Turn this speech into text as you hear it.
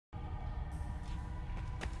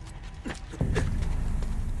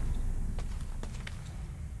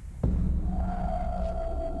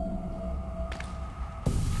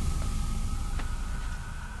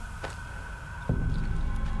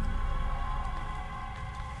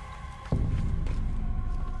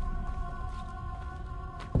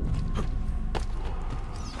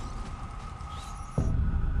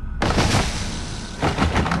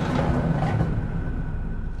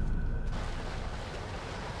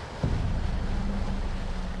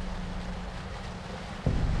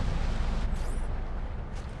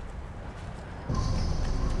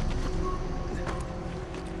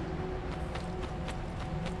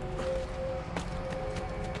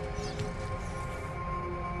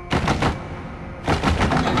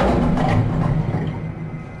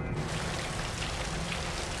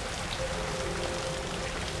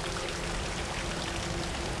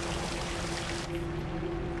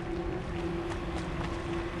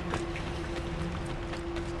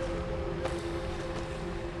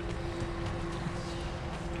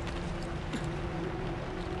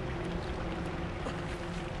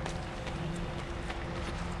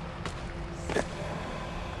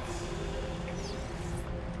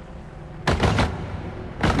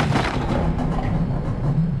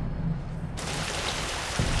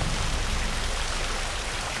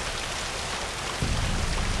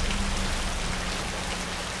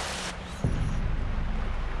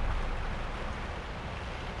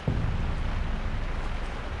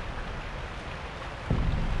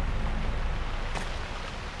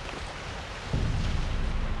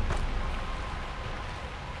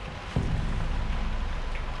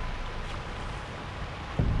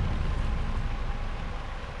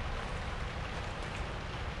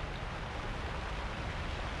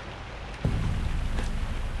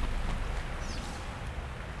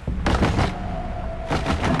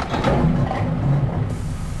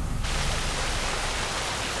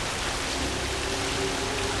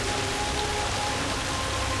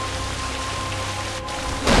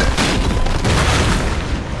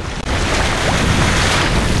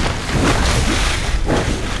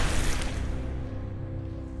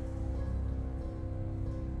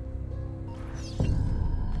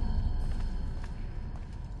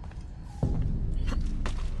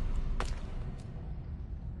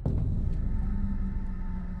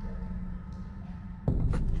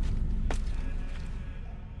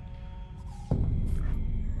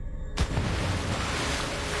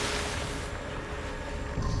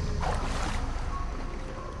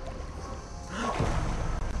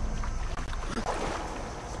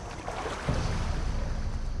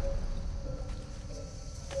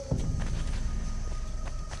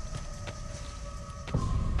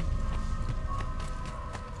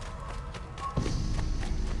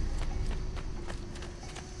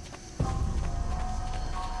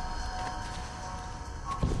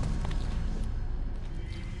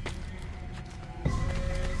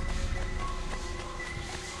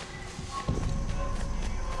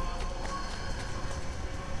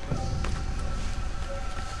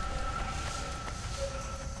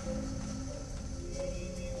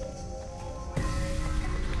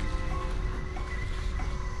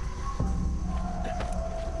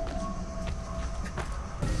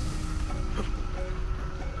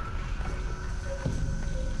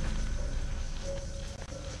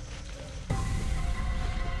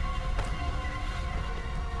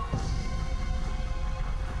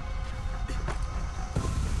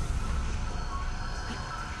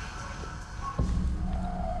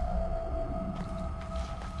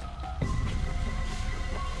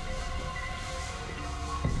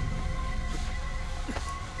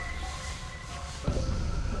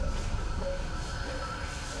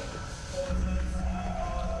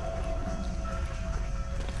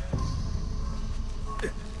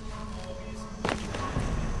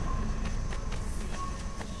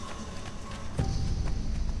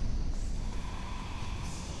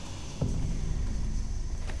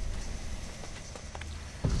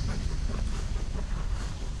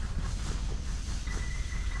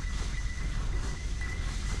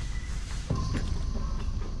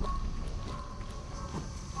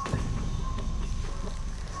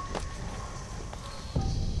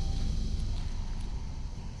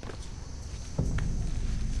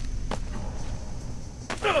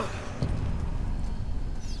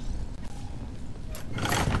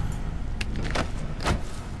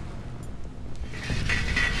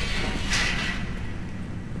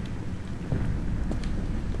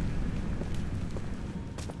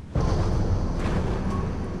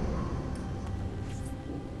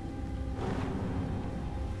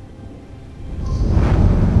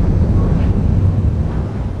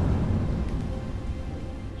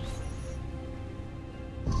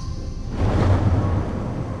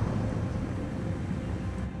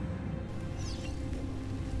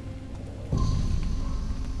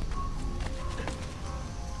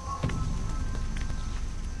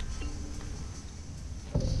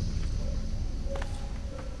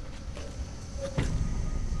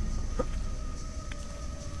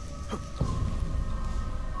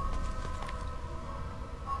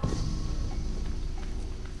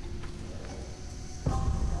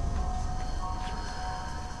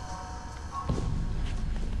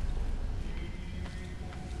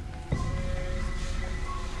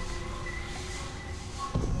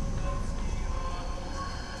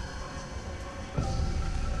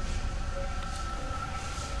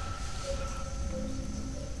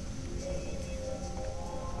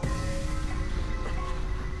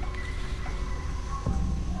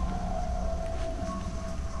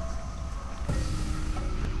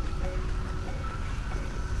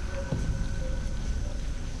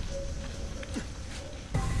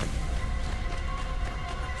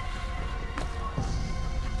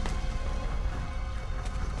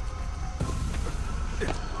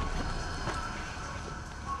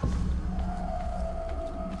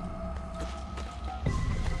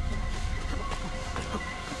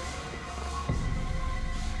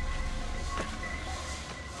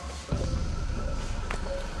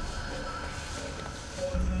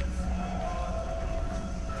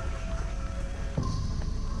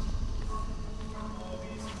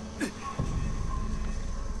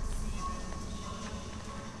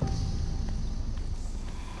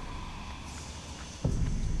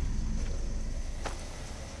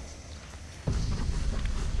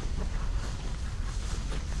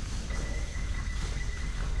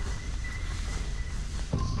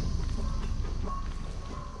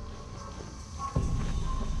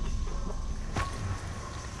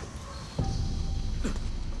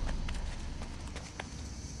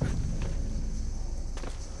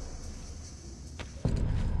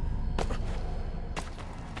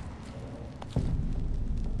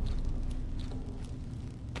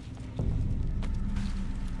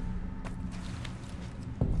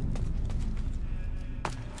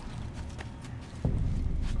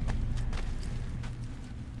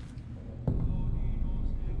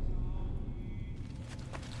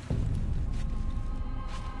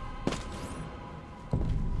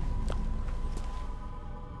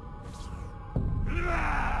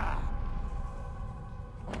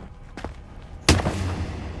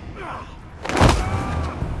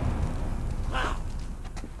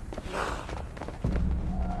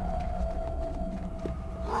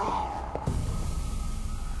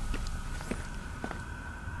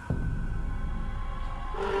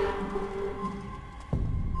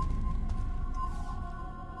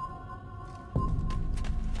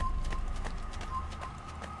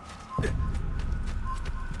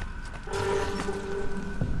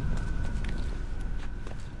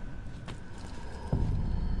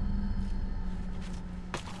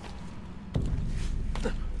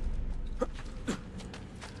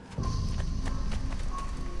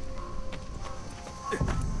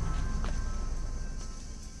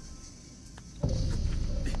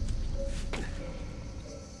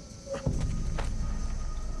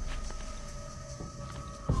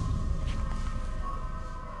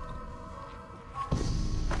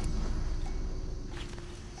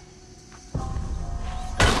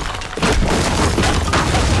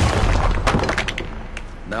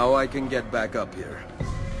Now I can get back up here.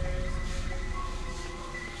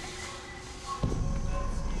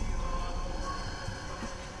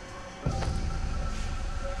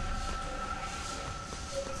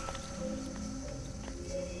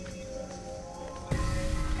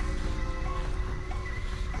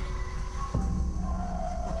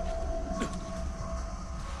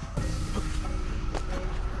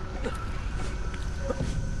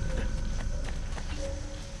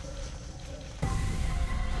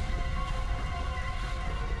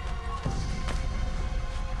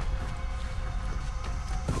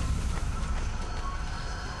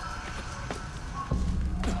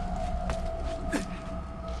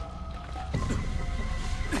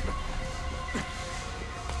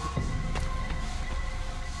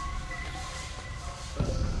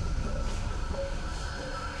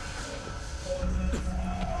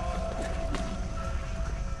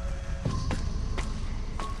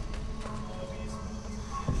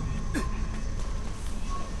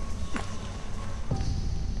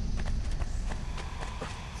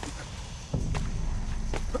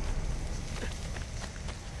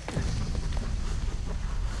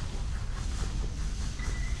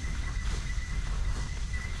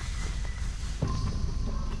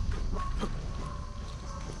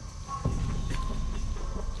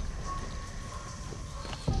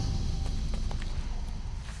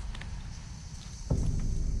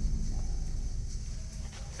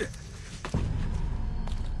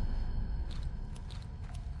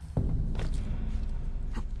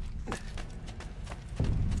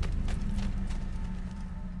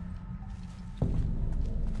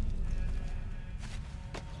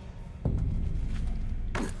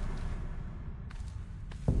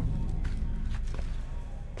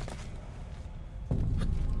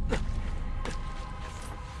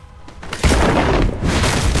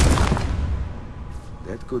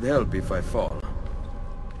 That could help if I fall.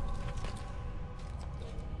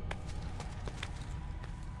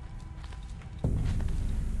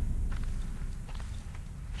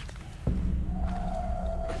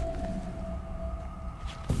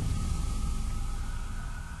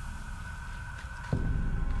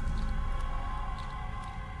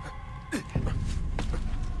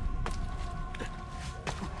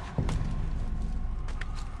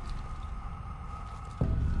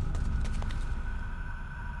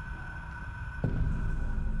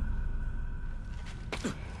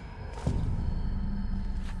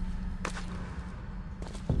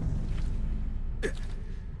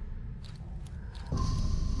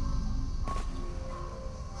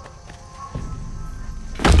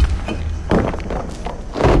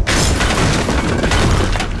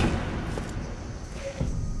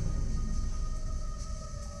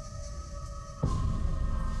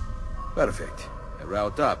 Perfect. A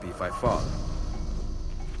route up if I fall.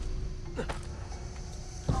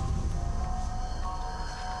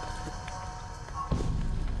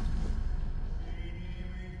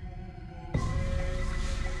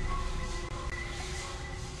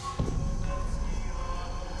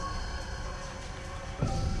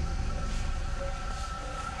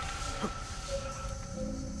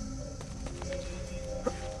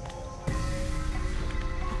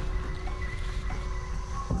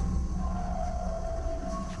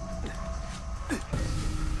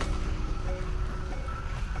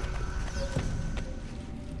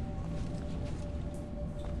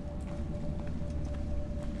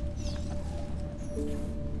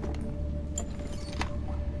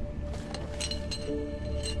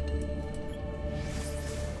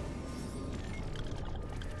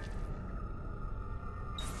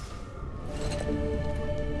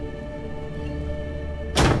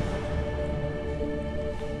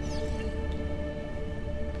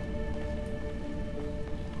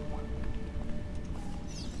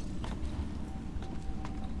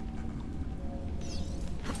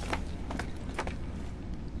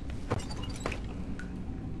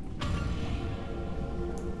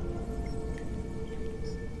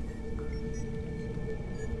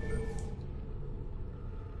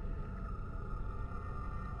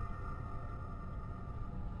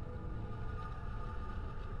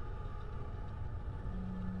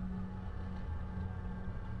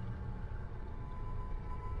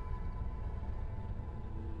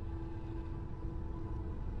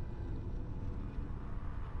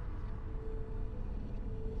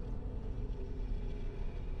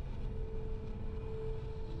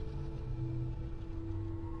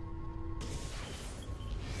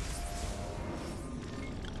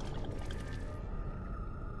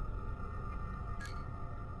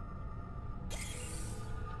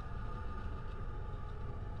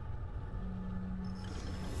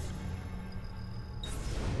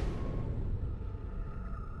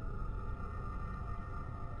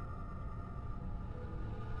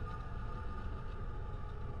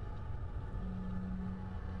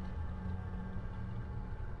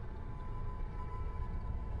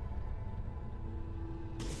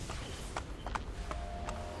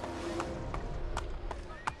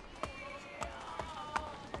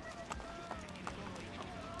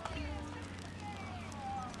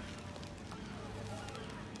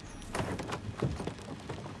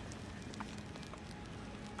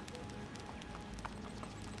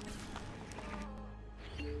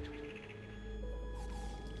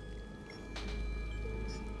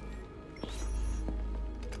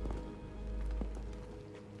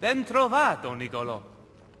 Ben trovato, Nicolò.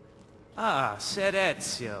 Ah, Ser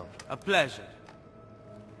Ezio. A pleasure.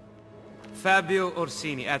 Fabio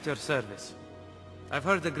Orsini, at your service. I've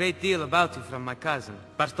heard a great deal about you from my cousin,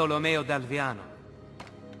 Bartolomeo d'Alviano.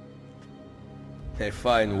 A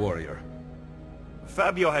fine warrior.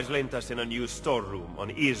 Fabio has lent us in a new storeroom on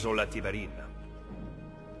Isola Tiberina.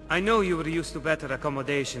 I know you were used to better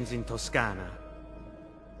accommodations in Toscana.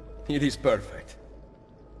 It is perfect.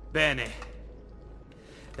 Bene.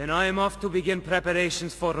 Then I am off to begin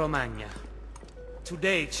preparations for Romagna.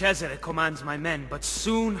 Today, Cesare commands my men, but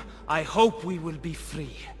soon I hope we will be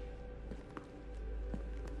free.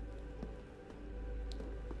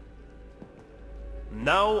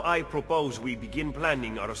 Now I propose we begin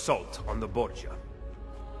planning our assault on the Borgia.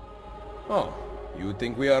 Oh, you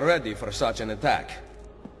think we are ready for such an attack?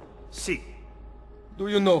 See, Do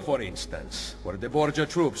you know, for instance, where the Borgia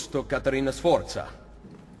troops took Caterina Sforza?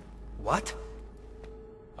 what?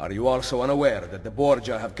 Are you also unaware that the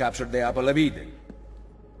Borgia have captured the Apple of Eden?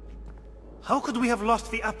 How could we have lost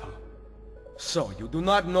the apple? So, you do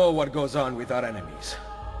not know what goes on with our enemies.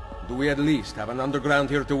 Do we at least have an underground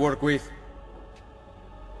here to work with?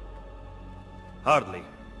 Hardly.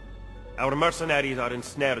 Our mercenaries are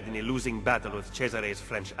ensnared in a losing battle with Cesare's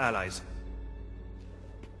French allies.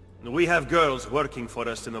 We have girls working for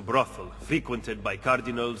us in a brothel, frequented by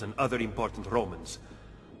cardinals and other important Romans.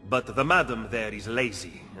 But the madam there is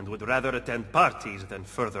lazy, and would rather attend parties than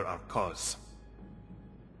further our cause.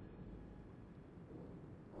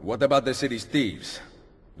 What about the city's thieves?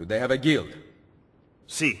 Do they have a guild?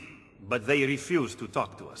 See, but they refuse to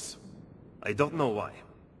talk to us. I don't know why.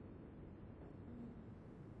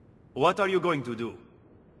 What are you going to do?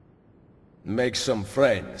 Make some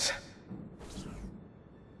friends.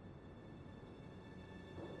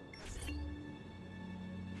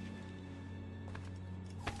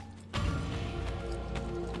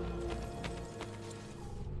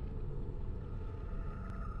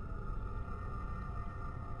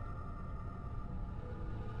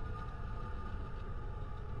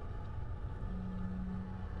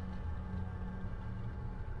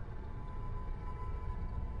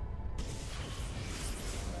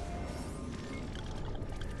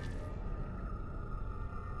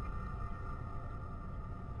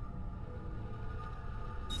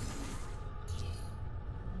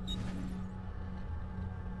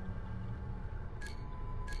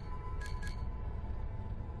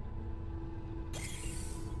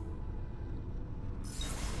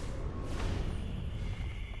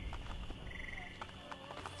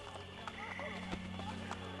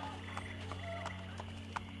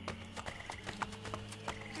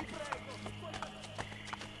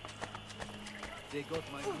 They got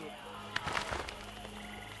my...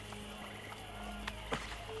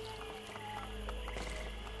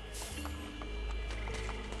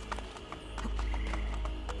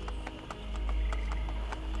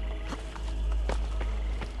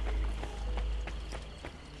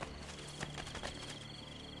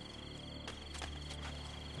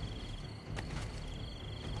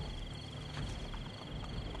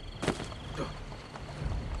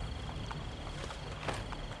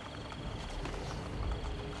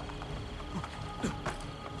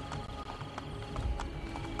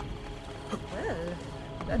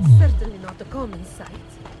 That's certainly not a common sight.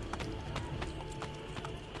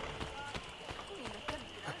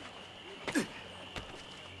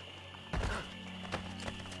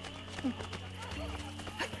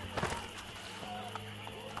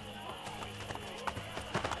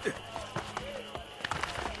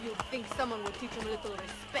 You'd think someone would teach him a little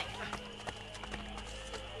respect.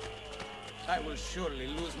 I will surely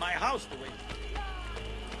lose my house the way.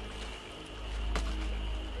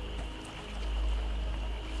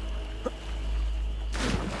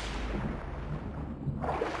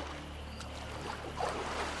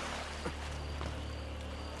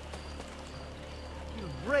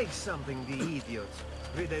 Break something, the idiot.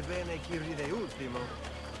 Ride bene chi ride ultimo.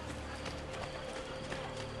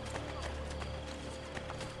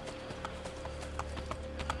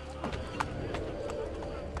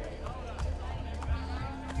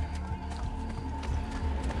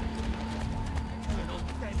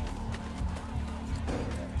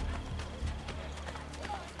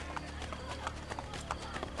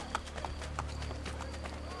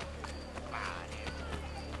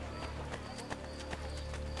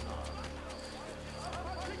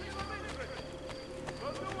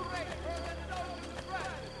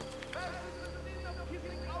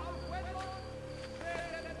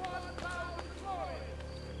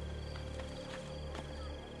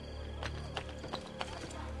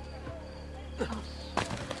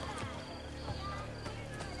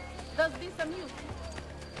 Does this amuse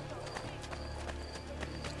you?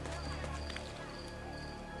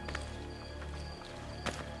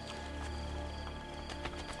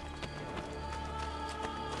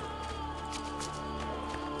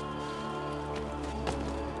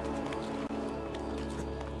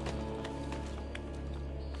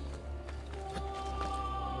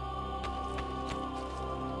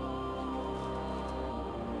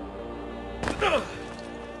 Hey,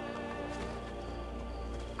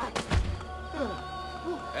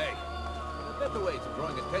 a better ways of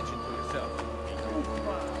drawing attention to yourself.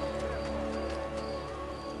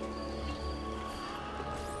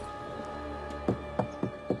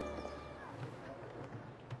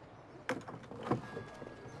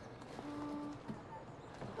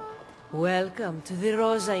 Welcome to the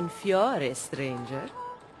Rosa in Fiore, stranger.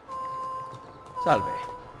 Salve.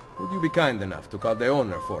 Would you be kind enough to call the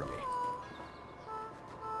owner for me?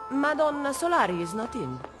 Madonna Solari is not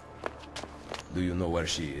in. Do you know where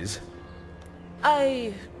she is?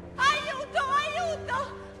 Aiuto, aiuto!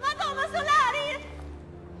 Madonna Solari!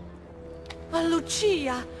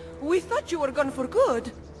 Lucia, we thought you were gone for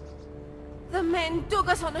good. The men took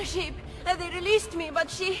us on a ship. They released me,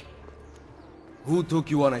 but she... Who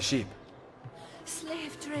took you on a ship?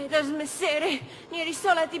 Slave traders, Messere, near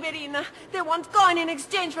Isola Tiberina. They want coin in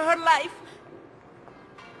exchange for her life.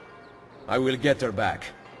 I will get her back.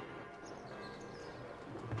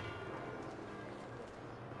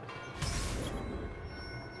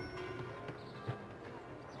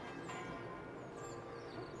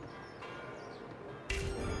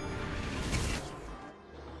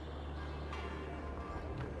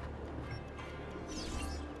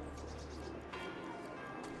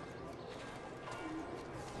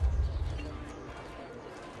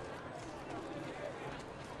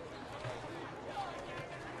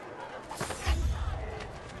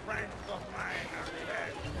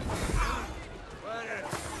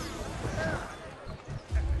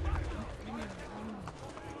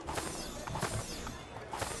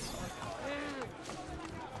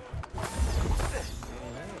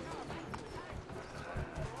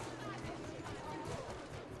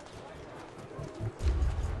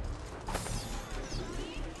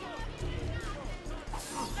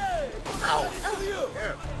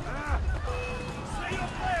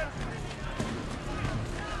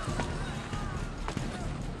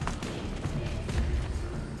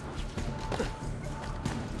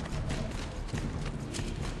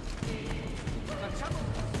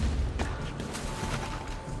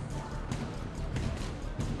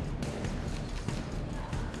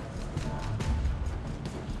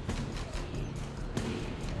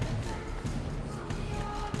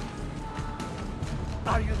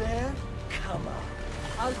 Are you there? Come on.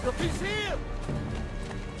 I'll go. He's here!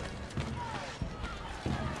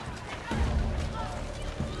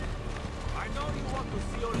 I know you want to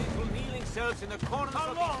see your little kneeling selves in the corners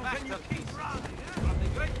of the can you keep running? From the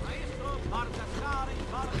great maestro, Marcassari,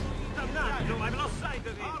 Marcassari. I've lost sight of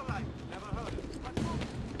it. All right, never heard it.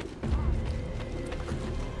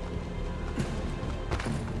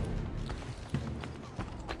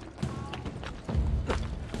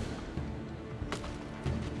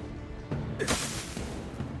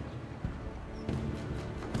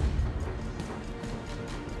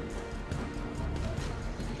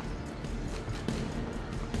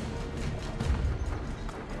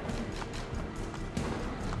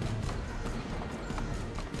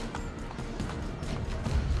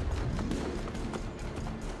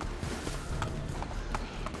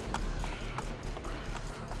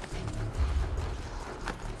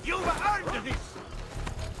 You've earned this!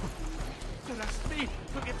 To the speed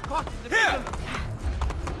to get caught in the middle.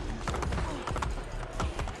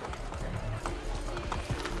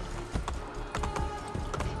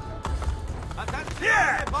 Attention,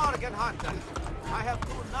 yeah! Bargain hunter. I have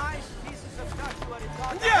two nice pieces of statuary.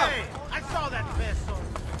 Yeah! Hey, I saw that vessel.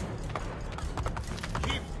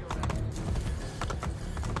 Keep your...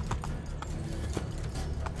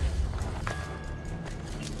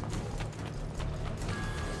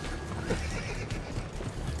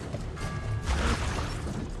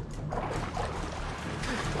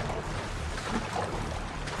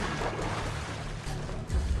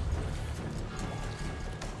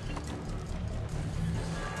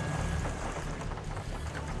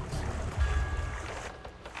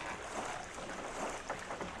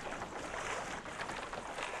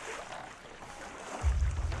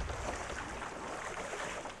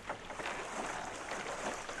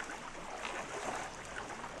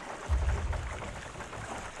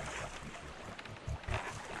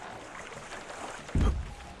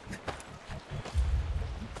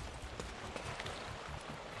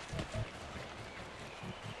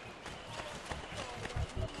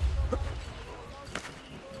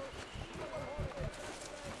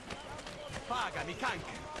 Pagami,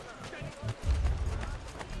 canche!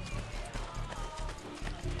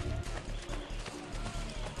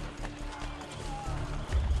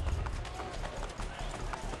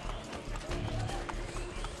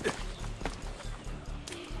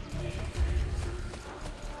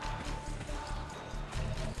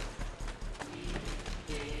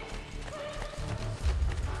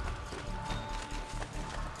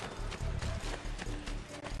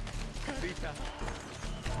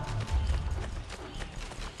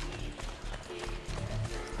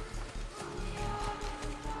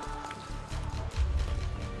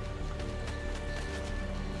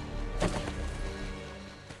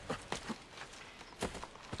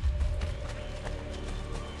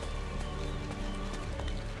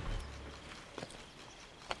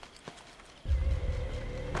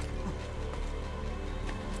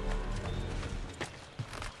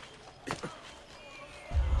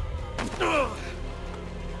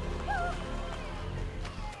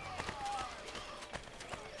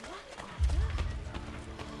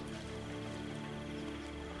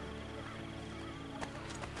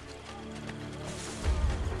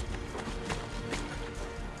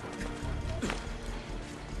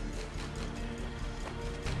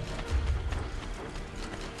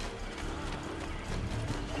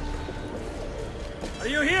 Are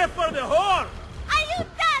you here for the whore? Are you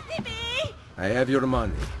daddy me? I have your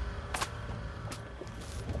money.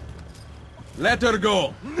 Let her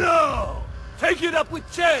go! No! Take it up with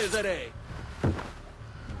Cesare!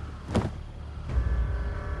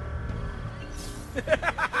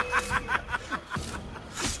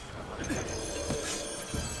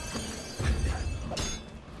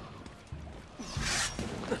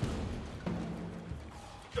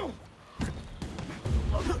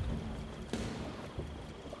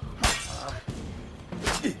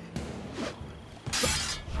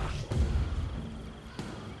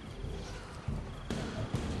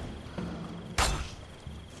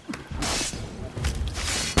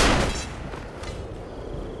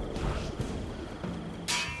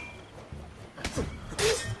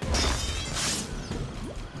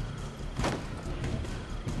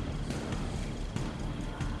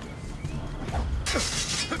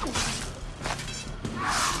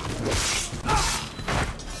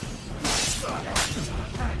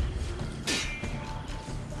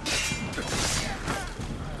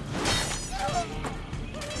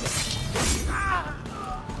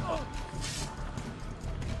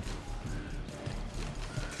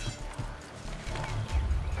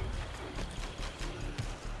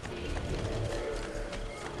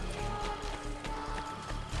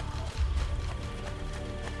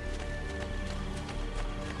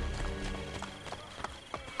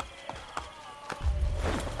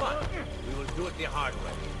 We will do it the hard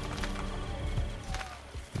way.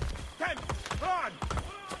 Ten! Run!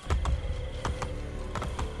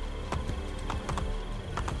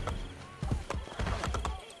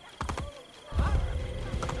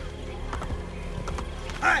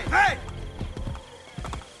 Hey! Hey!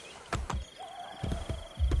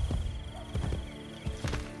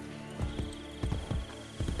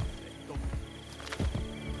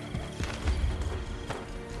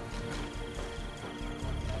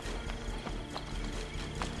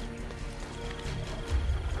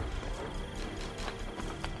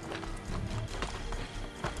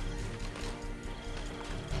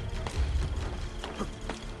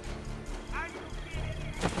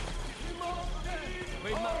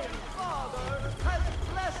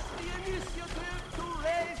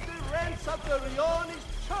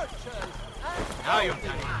 Now you're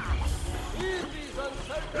done.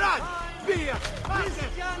 Run! Via!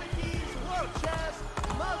 Christianity's war chest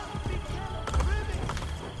must be kept riveted.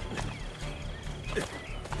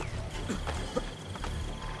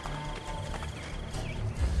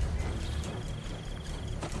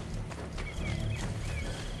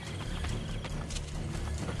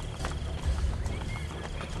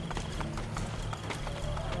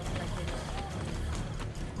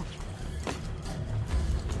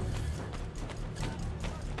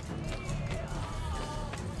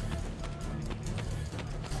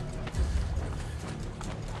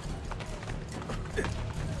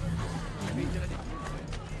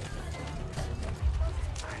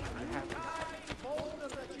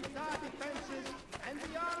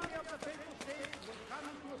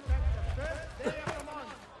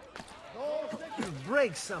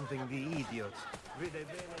 Break something, the idiot.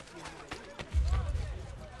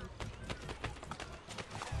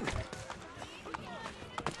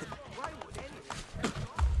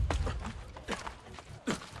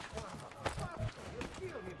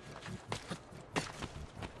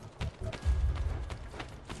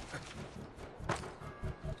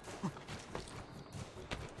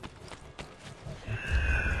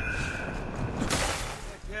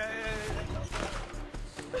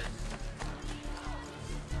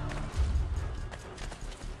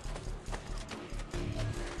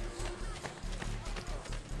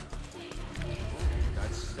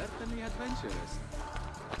 Certainly adventurous.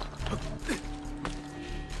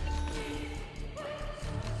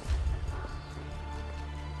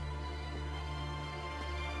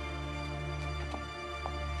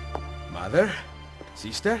 Mother?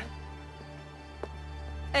 Sister?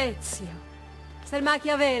 Ezio. Sir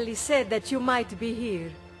Machiavelli said that you might be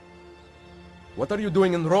here. What are you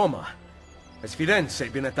doing in Roma? Has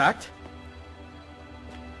Firenze been attacked?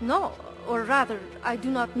 No, or rather, I do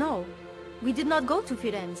not know. We did not go to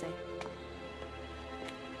Firenze.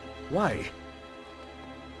 Why?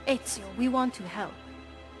 Ezio, we want to help.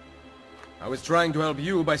 I was trying to help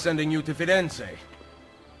you by sending you to Firenze.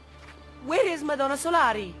 Where is Madonna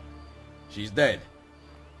Solari? She's dead.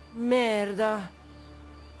 Merda.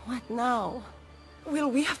 What now? Will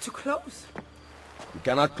we have to close? We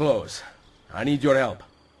cannot close. I need your help.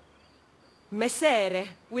 Messere,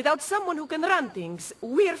 without someone who can run things,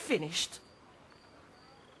 we're finished.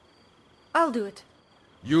 I'll do it.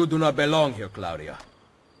 You do not belong here, Claudia.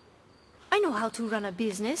 I know how to run a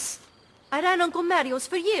business. I ran Uncle Mario's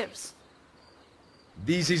for years.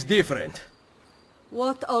 This is different.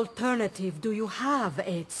 What alternative do you have,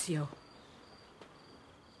 Ezio?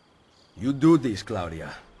 You do this,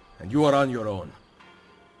 Claudia, and you are on your own.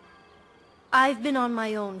 I've been on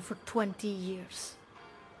my own for 20 years.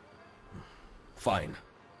 Fine.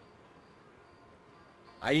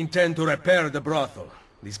 I intend to repair the brothel.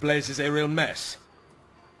 This place is a real mess.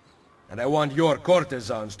 And I want your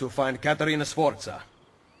courtesans to find Caterina Sforza.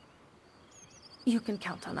 You can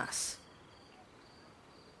count on us.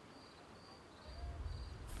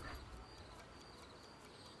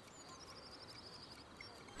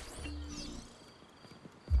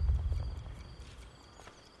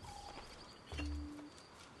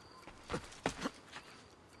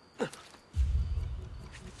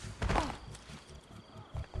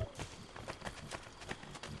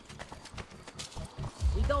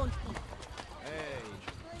 We don't...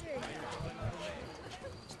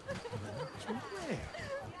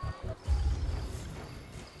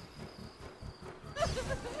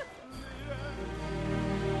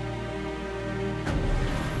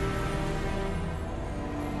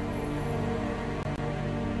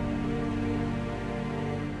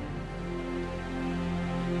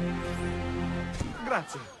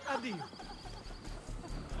 Grazie. Addio.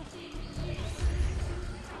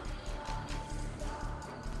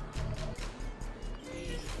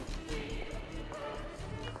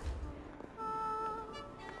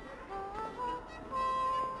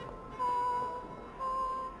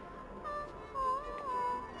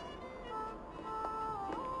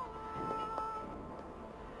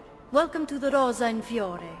 Welcome to the Rosa in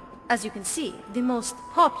Fiore. As you can see, the most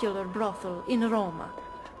popular brothel in Roma.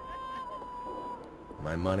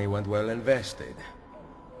 My money went well invested.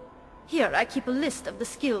 Here, I keep a list of the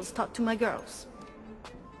skills taught to my girls.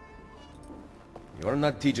 You're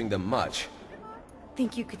not teaching them much.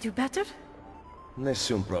 Think you could do better?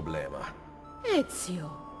 Nessun problema. Ezio,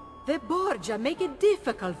 the Borgia make it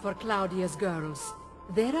difficult for Claudia's girls.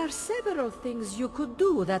 There are several things you could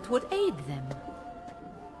do that would aid them.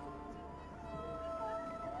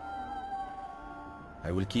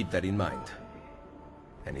 I will keep that in mind.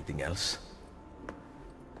 Anything else?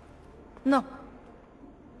 No.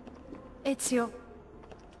 Ezio,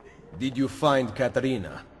 Did you find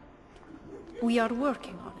Caterina? we are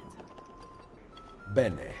working on it.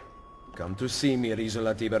 Bene. Come to see me at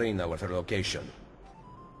Isola Tiberina with her location.